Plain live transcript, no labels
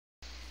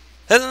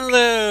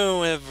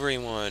Hello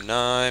everyone,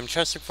 I'm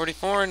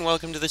Chester44 and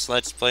welcome to this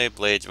Let's Play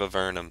Blades of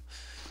Avernum.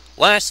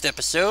 Last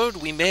episode,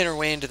 we made our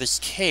way into this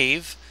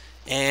cave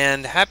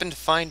and happened to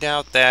find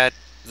out that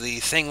the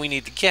thing we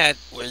need to get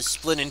was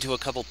split into a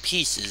couple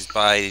pieces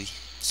by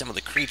some of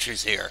the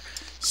creatures here.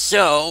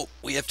 So,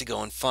 we have to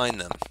go and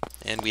find them.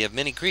 And we have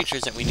many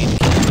creatures that we need to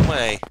kill on the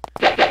way,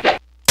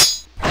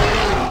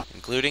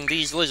 including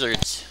these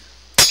lizards.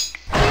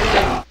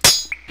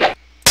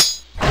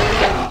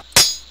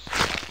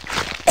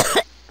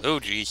 Oh,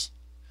 jeez.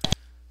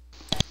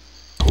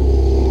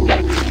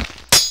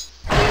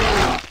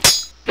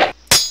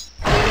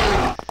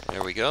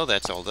 There we go,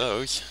 that's all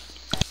those.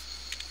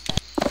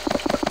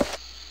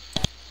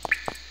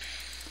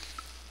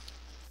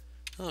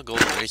 Oh, a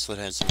golden bracelet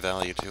has some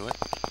value to it.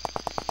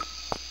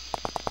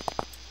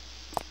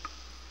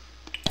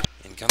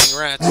 Incoming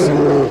rats.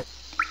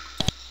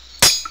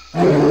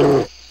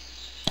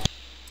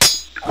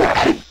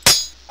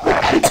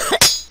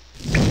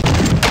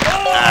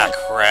 Ah,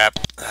 crap.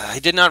 I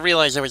did not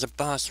realize there was a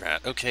boss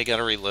rat. Okay,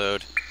 gotta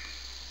reload.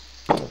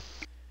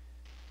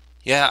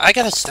 Yeah, I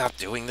gotta stop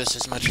doing this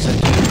as much as I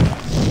do.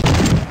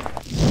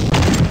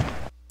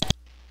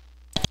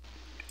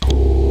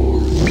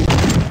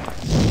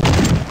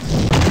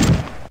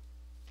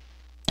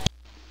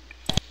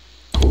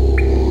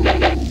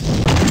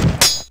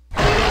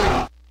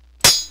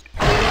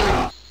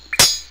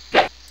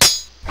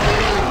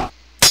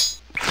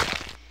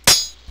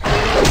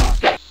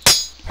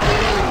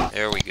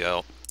 There we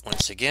go.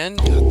 Once again,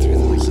 got through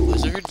those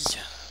lizards.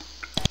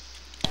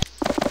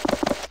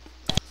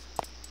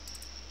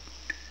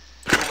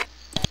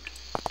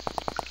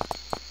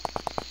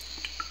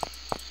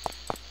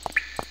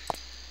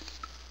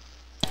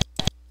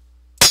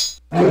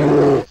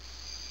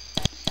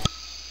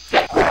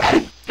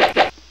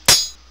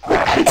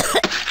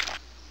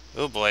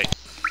 Oh boy.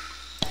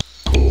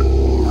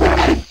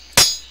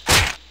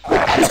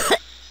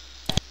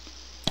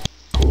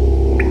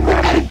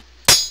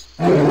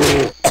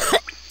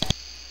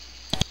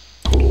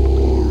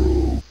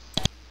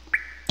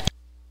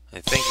 I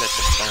think that's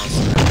a boss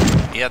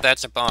rat. Yeah,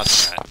 that's a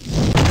boss rat.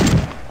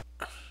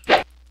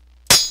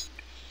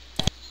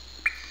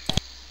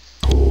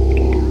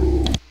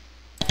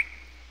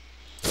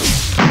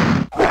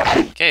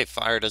 Okay,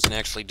 fire doesn't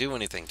actually do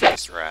anything to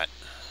this rat.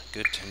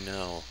 Good to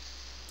know.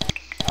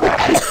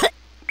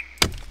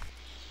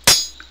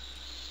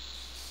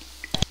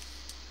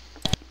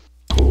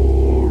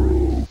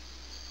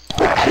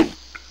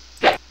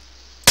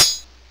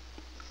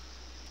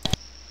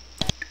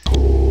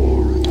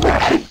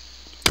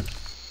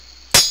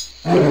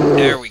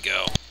 There we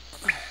go.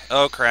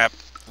 Oh crap.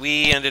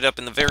 We ended up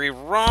in the very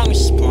wrong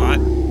spot.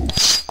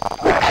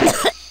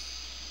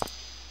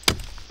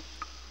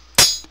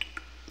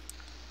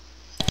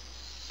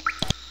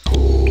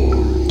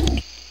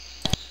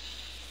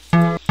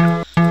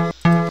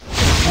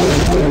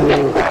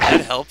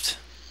 That helped.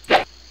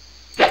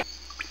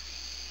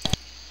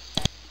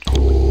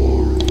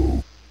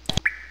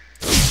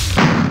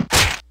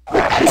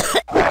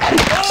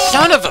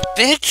 Son of a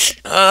bitch!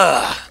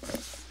 Ugh.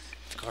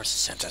 Of course it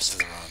sent us to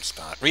the wrong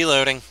spot.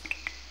 Reloading.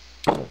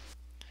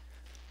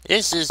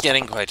 This is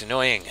getting quite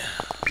annoying.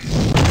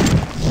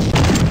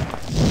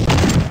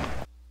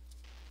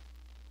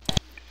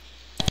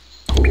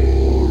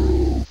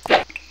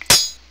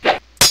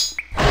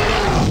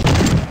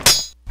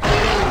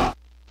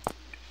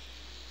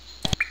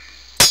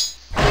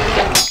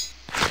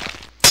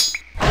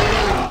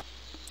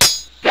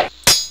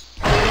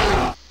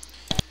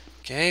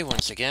 Okay,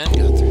 once again,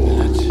 got through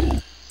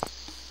that.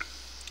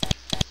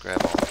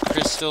 Grab all the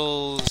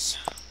crystals.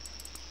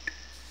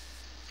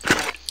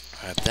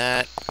 Grab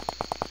that.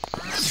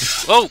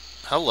 Whoa!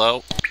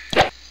 Hello.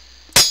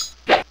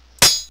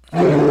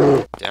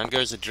 Down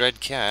goes the dread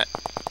cat.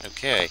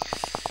 Okay.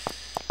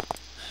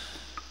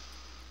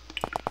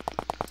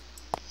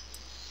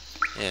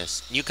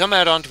 Yes. You come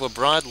out onto a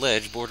broad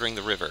ledge bordering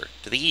the river.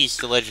 To the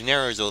east, the ledge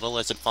narrows a little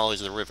as it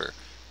follows the river.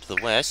 To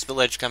the west, the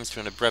ledge comes to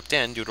an abrupt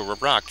end due to a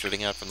rock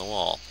jutting out from the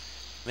wall.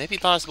 It may be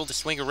possible to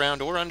swing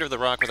around or under the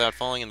rock without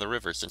falling in the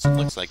river, since it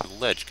looks like the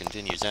ledge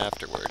continues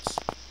afterwards.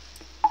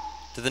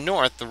 To the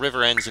north, the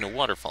river ends in a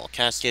waterfall,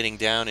 cascading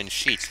down in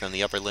sheets from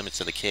the upper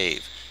limits of the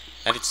cave.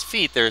 At its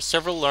feet, there are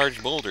several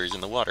large boulders in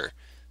the water.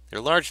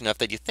 They're large enough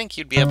that you think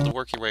you'd be able to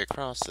work your way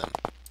across them.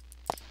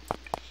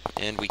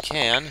 And we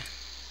can.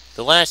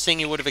 The last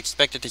thing you would have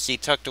expected to see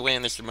tucked away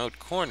in this remote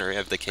corner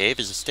of the cave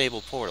is a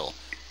stable portal.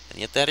 And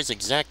yet that is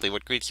exactly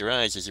what greets your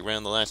eyes as you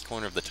round the last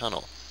corner of the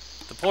tunnel.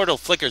 The portal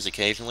flickers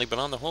occasionally, but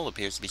on the whole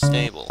appears to be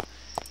stable.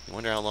 You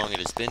wonder how long it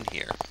has been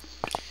here.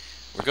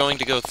 We're going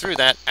to go through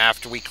that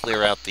after we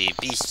clear out the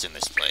beasts in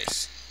this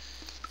place.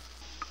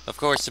 Of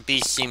course, the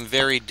beasts seem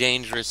very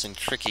dangerous and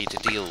tricky to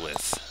deal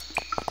with.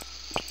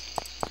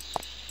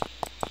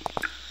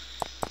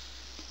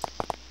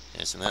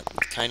 Yes, and that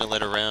kind of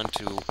led around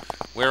to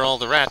where all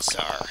the rats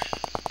are.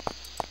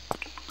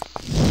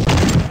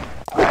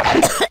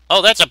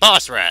 Oh, that's a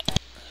boss rat!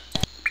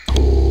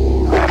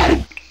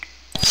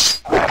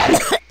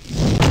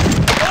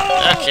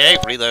 Okay,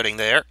 reloading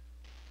there.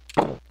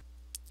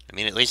 I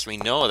mean, at least we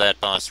know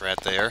that boss rat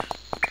there.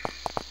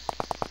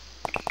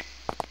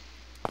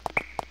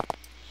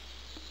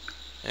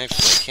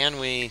 Actually, can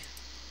we...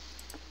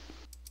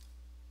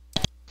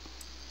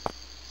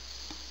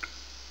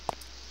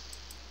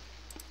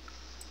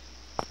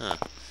 Huh.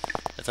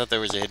 I thought there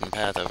was a hidden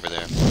path over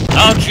there.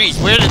 Oh,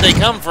 jeez, where did they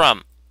come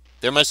from?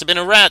 There must have been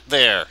a rat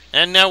there.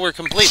 And now we're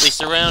completely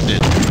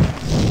surrounded.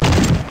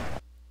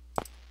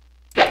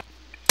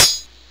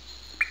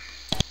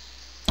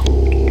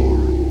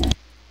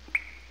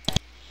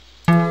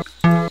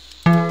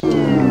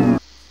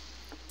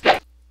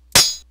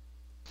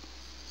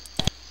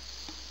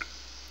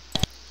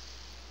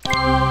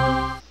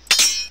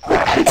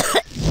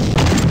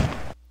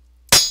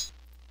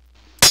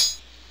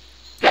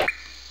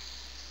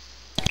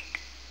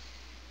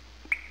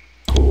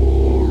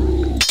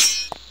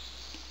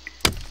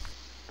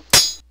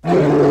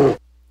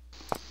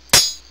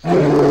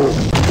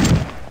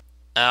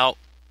 Ow.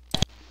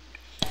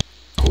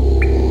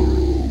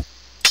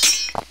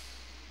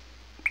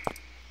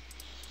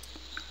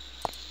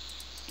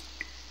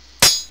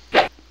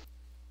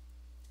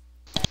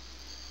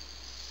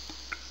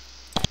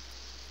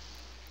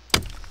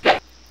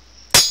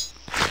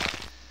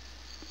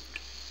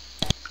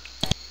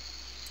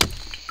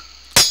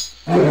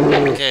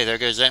 Okay, there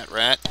goes that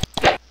rat.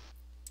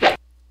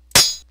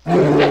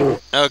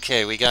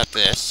 Okay, we got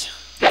this.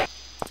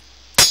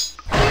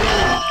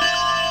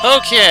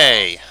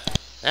 Okay!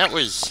 That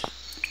was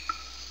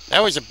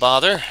a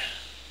bother.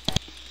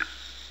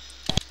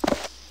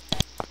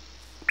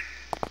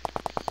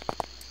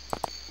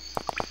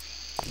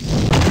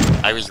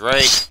 I was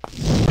right.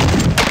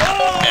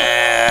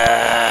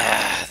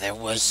 There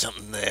was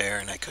something there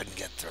and I couldn't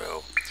get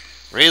through.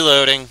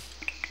 Reloading.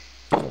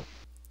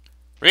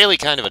 Really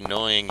kind of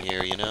annoying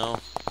here, you know?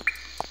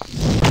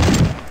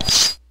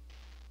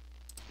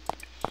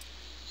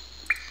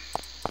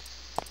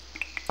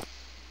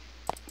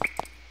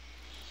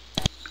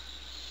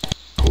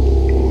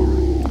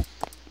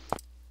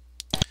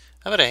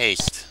 How about a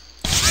haste?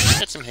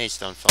 Get some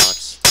haste on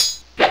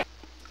Fox.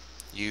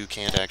 You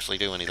can't actually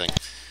do anything.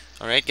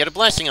 Alright, get a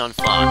blessing on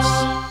Fox.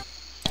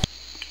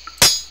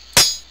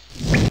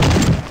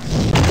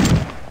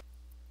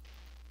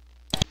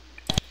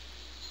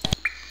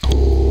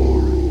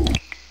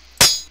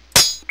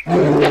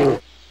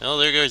 Oh,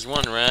 there goes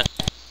one rat.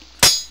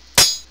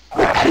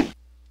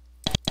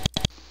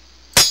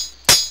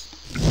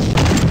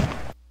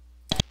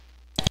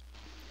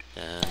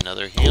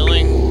 Another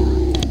healing.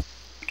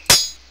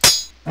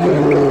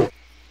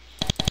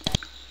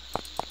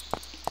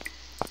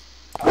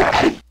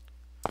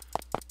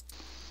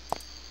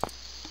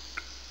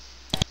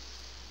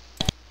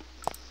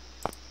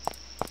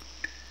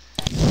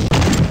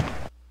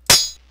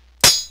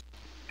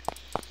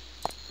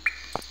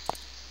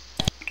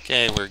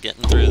 Okay, we're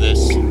getting through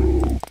this.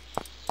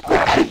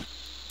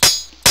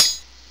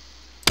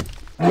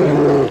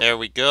 There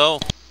we go.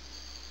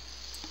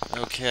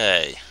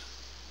 Okay.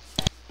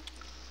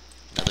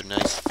 Another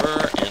nice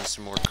fur and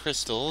some more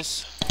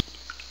crystals.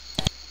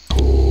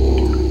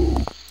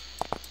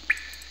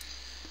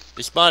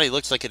 This body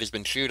looks like it has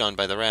been chewed on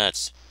by the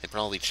rats. They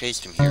probably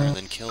chased him here and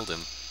then killed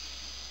him.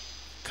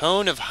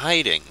 Cone of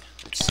hiding.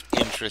 It's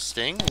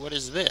interesting. What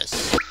is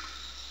this?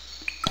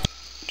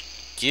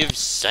 Give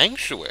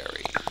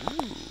sanctuary.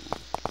 Ooh.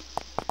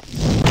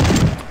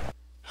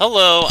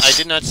 Hello, I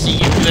did not see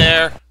you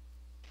there.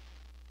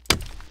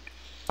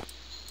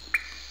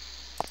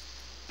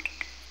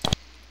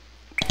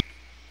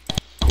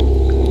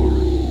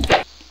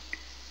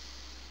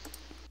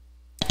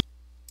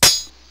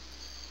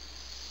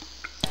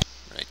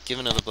 Right, give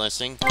another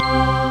blessing.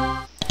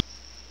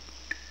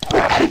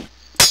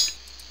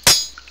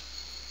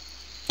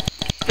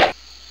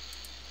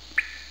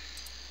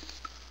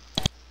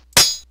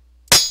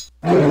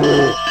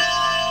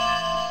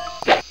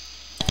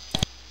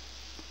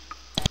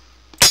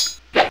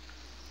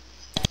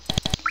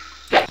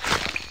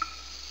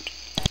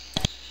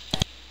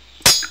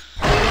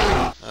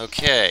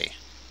 Okay.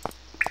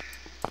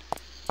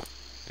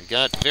 We've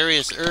got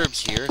various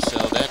herbs here,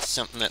 so that's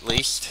something at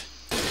least.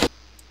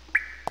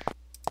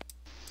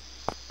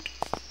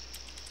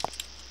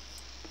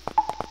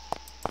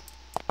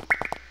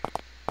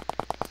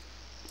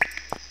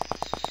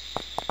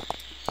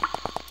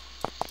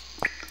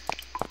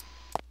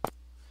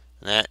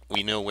 That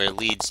we know where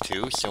leads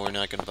to, so we're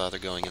not going to bother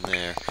going in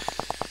there.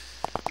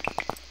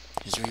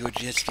 Because we would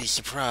just be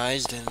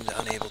surprised and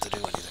unable to do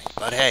anything.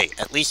 But hey,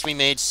 at least we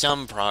made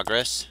some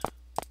progress.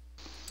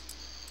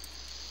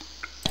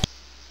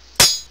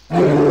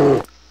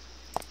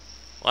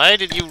 Why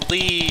did you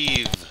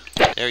leave?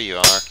 There you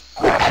are.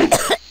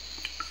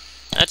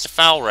 That's a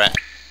foul rat.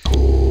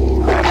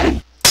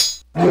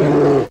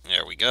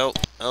 There we go.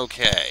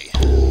 Okay.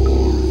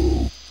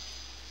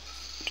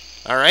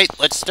 Alright,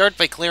 let's start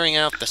by clearing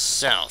out the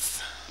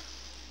south.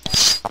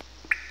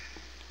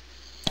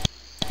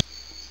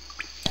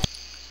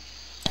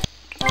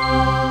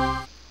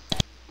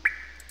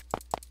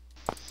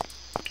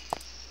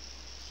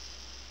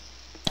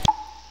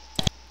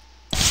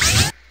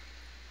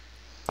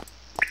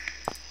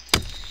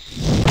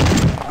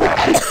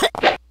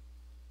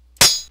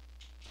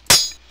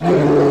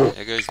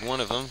 There goes one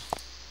of them.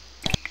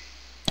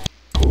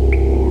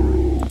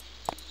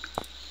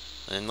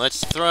 And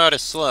let's throw out a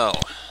slow.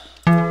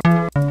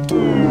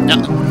 No,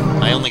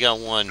 I only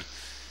got one.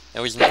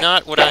 That was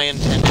not what I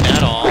intended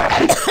at all.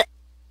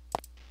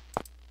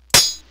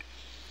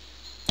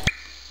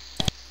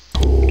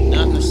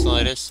 Not in the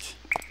slightest.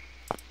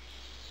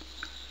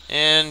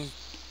 And...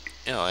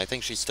 oh, I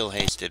think she's still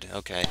hasted.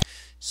 Okay.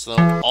 Slow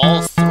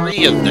all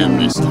three of them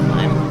this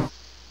time.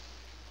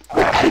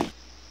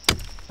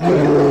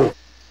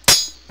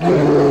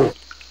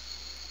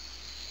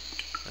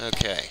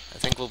 Okay, I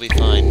think we'll be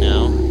fine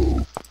now.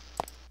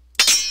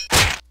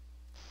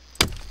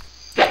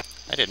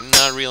 I did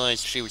not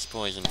realize she was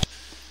poisoned.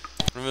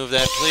 Remove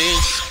that,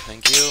 please.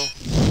 Thank you.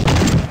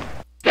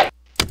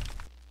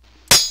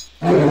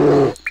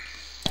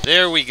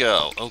 There we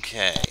go.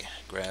 Okay.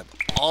 Grab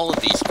all of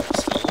these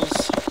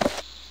crystals,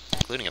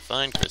 including a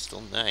fine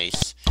crystal.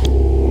 Nice.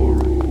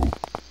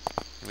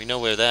 We know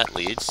where that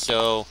leads,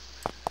 so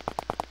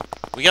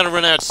we gotta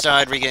run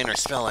outside, regain our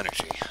spell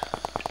energy.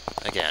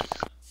 Again.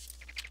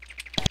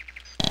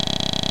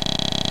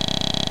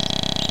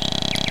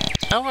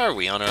 How are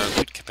we on our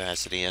loot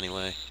capacity,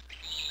 anyway?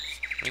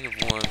 Ring of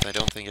Warmth, I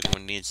don't think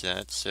anyone needs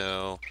that,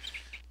 so...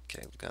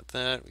 okay, we've got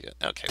that.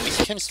 Okay, we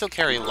can still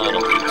carry a lot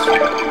of loot.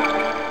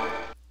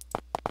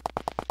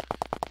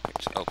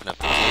 Let's open up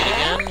the gate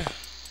again.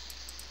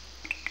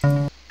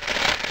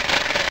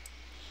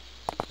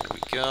 There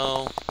we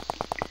go.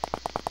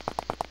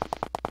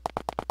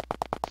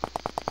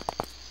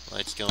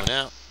 Lights going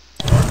out.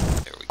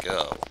 There we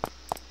go.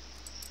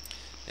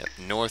 Yep,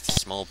 north,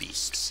 small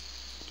beasts.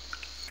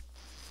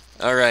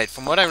 Alright,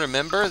 from what I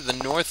remember, the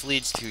north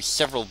leads to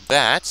several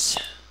bats,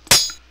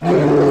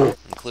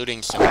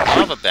 including some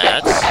lava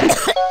bats.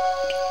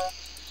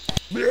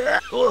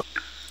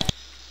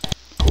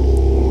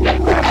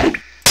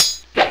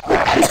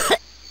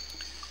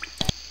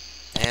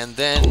 And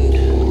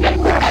then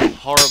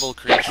horrible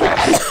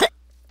creatures.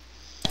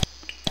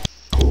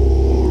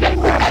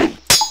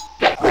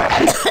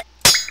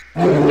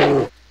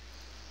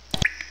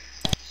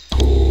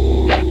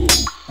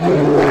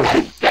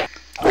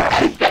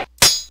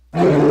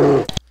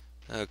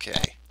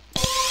 Okay.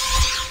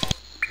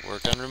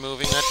 Work on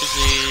removing that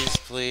disease,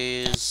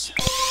 please.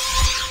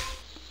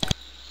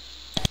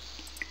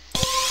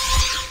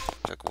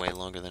 Took way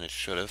longer than it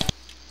should have.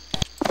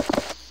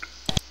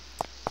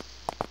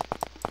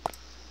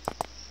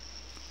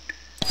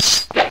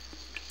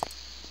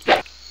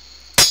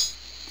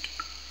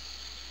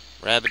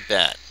 Rabid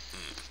bat.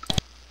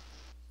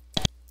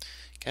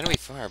 Can we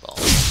fireball?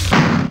 We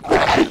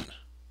can.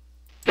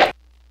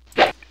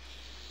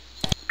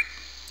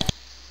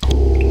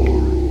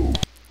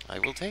 I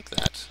will take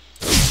that.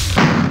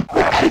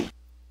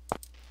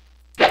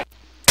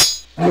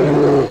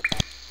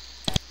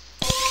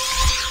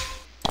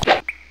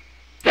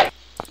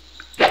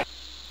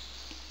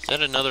 Is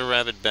that another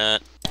rabid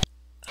bat?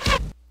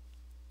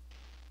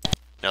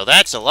 No,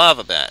 that's a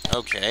lava bat.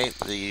 Okay,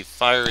 the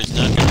fire is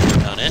not going to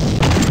work on it.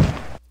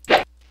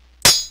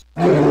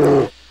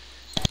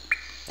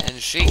 And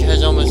Sheik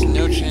has almost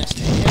no chance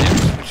to hit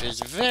it, which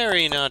is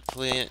very not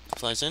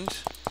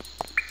pleasant.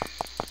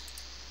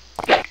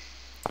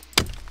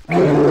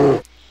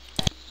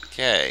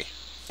 Okay.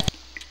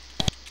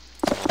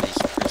 All these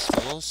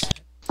crystals,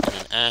 and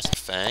an asp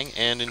fang,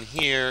 and in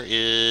here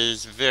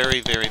is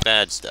very, very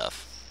bad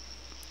stuff.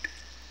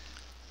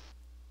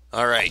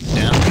 Alright,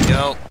 down we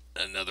go.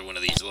 Another one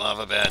of these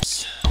lava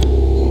bats. Right,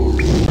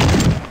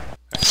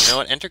 you know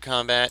what? Enter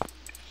combat.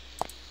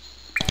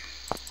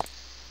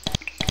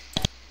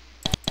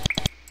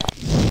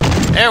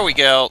 There we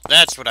go.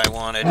 That's what I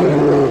wanted.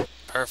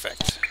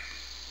 Perfect.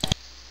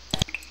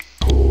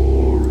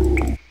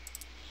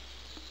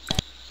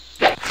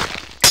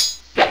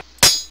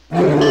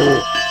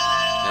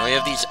 Now we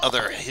have these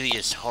other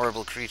hideous,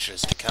 horrible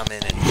creatures to come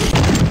in and...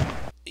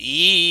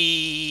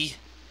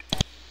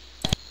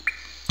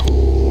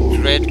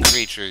 dread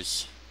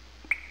creatures.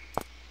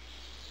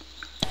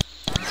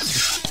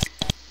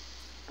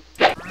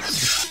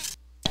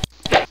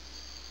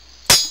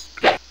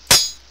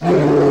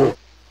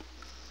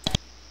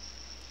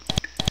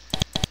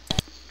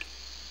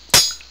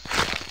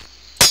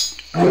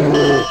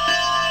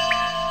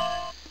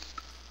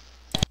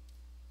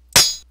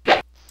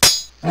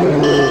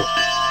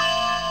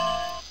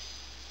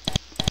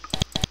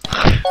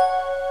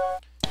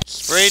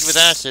 Sprayed with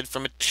acid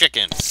from a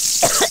chicken.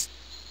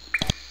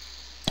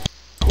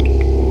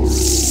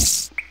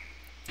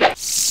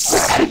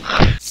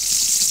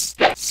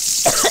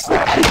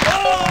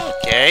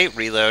 Okay,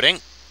 reloading.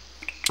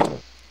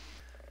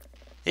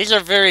 These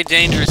are very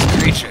dangerous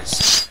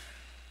creatures.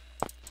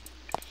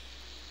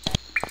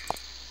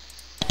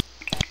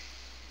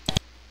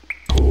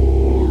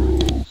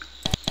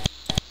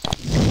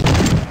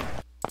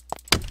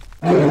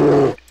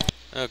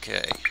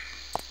 Okay.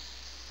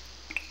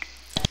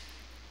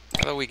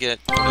 How about we get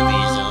one of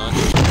these on?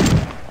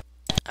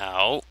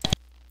 Ow.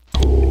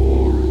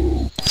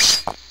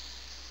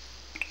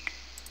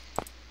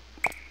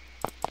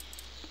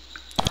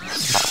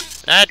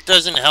 That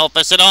doesn't help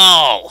us at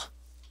all!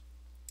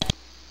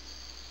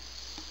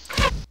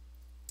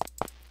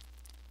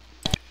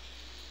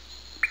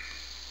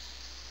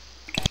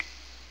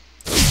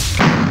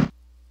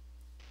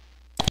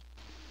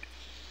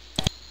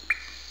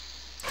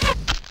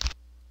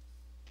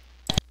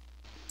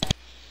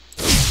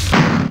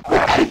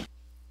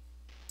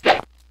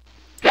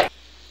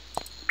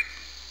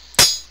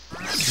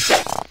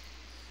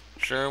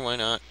 Sure, why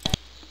not?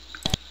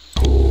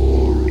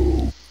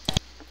 Here's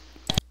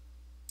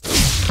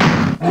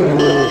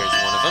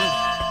one of them.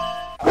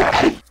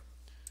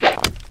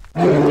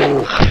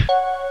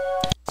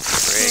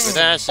 Sprayed with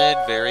acid,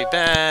 very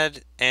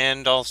bad.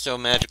 And also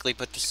magically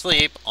put to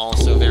sleep,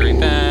 also very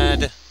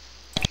bad.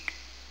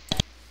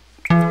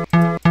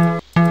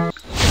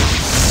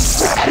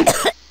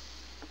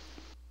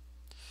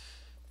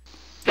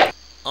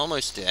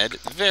 Almost dead,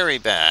 very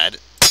bad.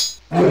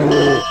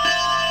 Another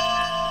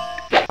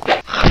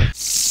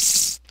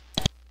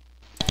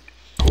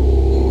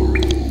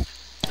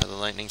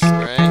lightning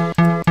spray.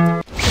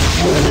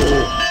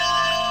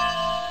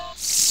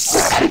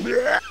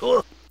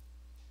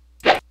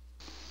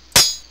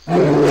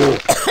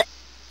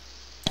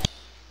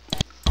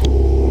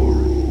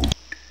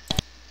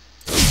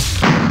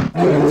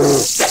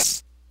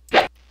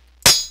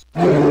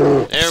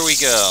 There we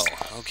go.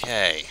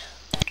 Okay.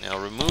 Now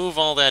remove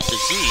all that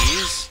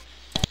disease,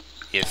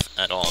 if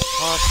at all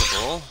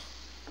possible.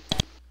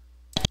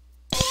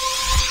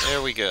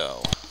 There we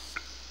go.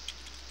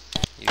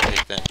 You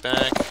take that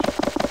back.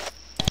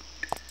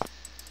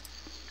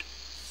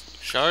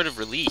 Shard of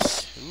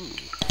release. Ooh,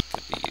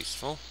 could be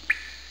useful.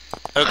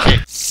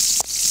 Okay.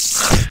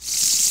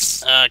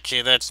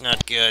 Okay, that's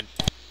not good.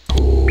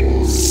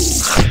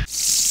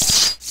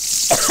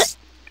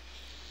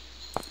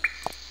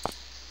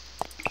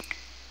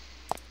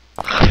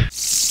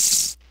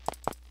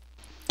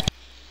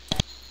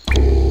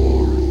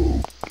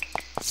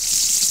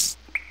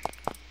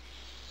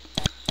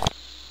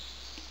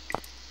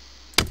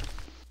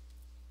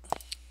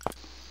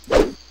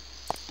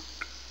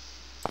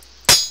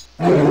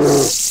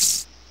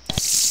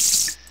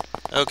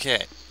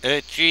 Okay.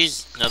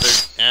 Geez, another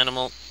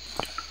animal.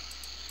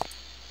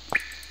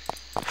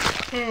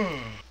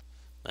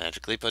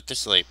 Magically put to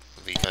sleep,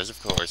 because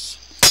of course.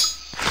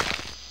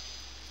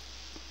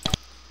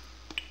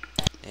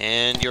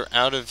 And you're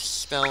out of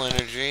spell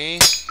energy.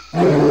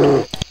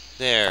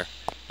 There.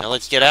 Now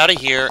let's get out of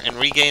here and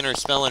regain our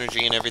spell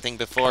energy and everything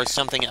before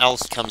something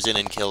else comes in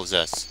and kills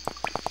us.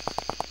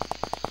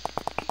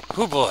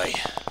 Oh boy.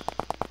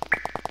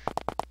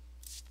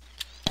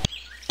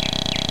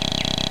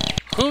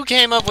 Who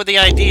came up with the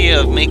idea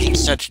of making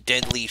such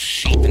deadly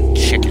sheep and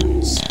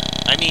chickens?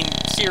 I mean,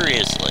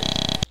 seriously.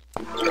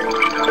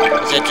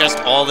 Is that just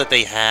all that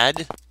they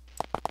had?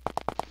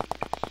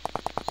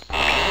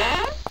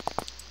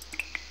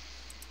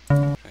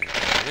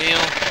 Wheel.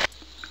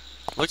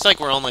 Looks like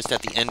we're almost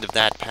at the end of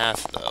that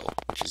path, though,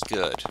 which is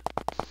good.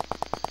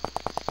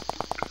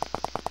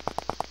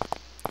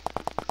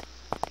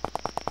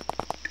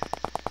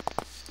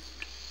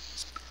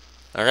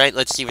 Alright,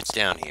 let's see what's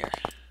down here.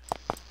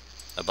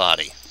 A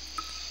body.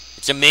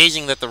 It's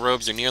amazing that the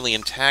robes are nearly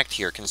intact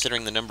here,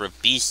 considering the number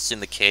of beasts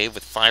in the cave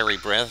with fiery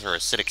breath or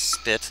acidic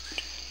spit.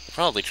 They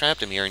probably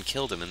trapped him here and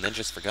killed him, and then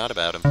just forgot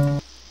about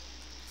him.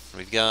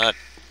 We've got...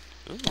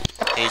 Ooh,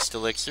 haste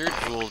elixir,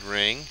 jeweled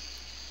ring,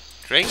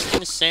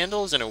 drakeskin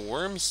sandals, and a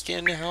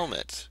wormskin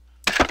helmet.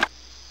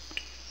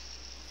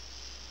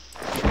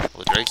 Well,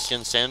 the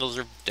drakeskin sandals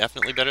are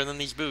definitely better than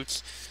these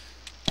boots.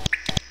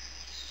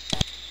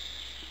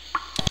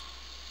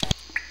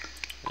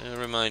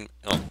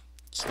 Oh,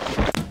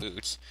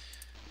 boots.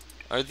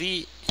 Are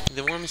the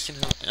wormskin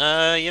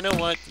helmet? You know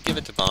what? Give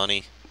it to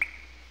Bonnie.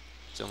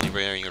 It's only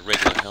wearing a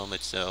regular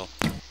helmet, so.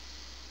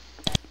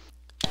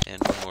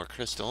 And one more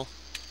crystal.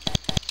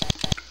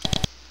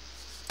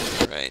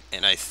 Right,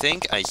 and I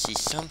think I see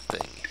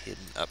something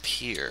hidden up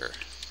here.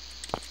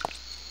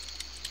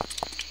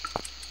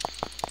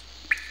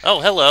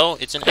 Oh, hello!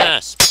 It's an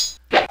asp.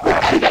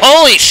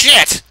 Holy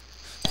shit!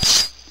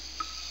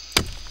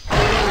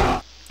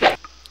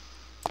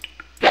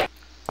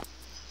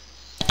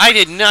 I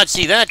did not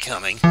see that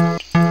coming.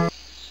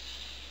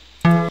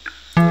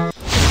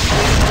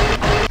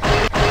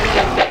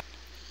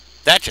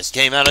 That just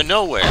came out of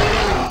nowhere.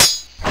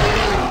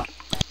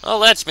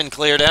 Well, that's been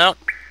cleared out.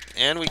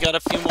 And we got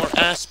a few more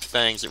asp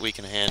fangs that we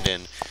can hand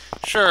in.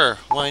 Sure,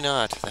 why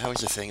not? That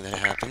was a thing that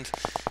happened.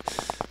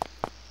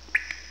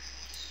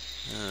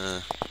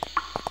 I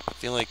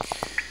feel like...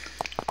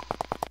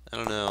 I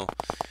don't know.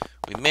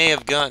 We may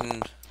have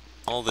gotten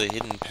all the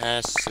hidden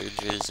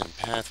passages and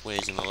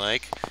pathways and the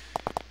like.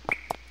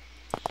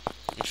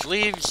 Which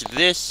leaves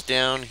this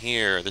down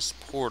here, this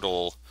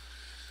portal.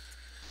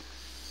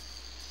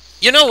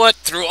 You know what?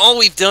 Through all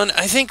we've done,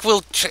 I think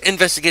we'll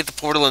investigate the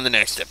portal in the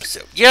next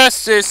episode.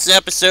 Yes, this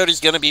episode is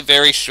going to be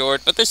very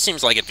short, but this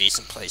seems like a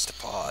decent place to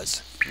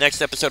pause.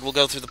 Next episode, we'll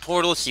go through the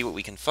portal, see what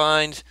we can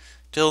find.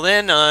 Till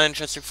then, I'm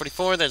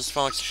Chester44, that is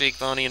Fox, Shake,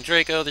 Bonnie, and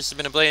Draco. This has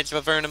been a Blades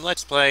of Avernum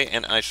Let's Play,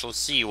 and I shall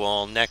see you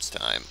all next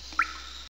time.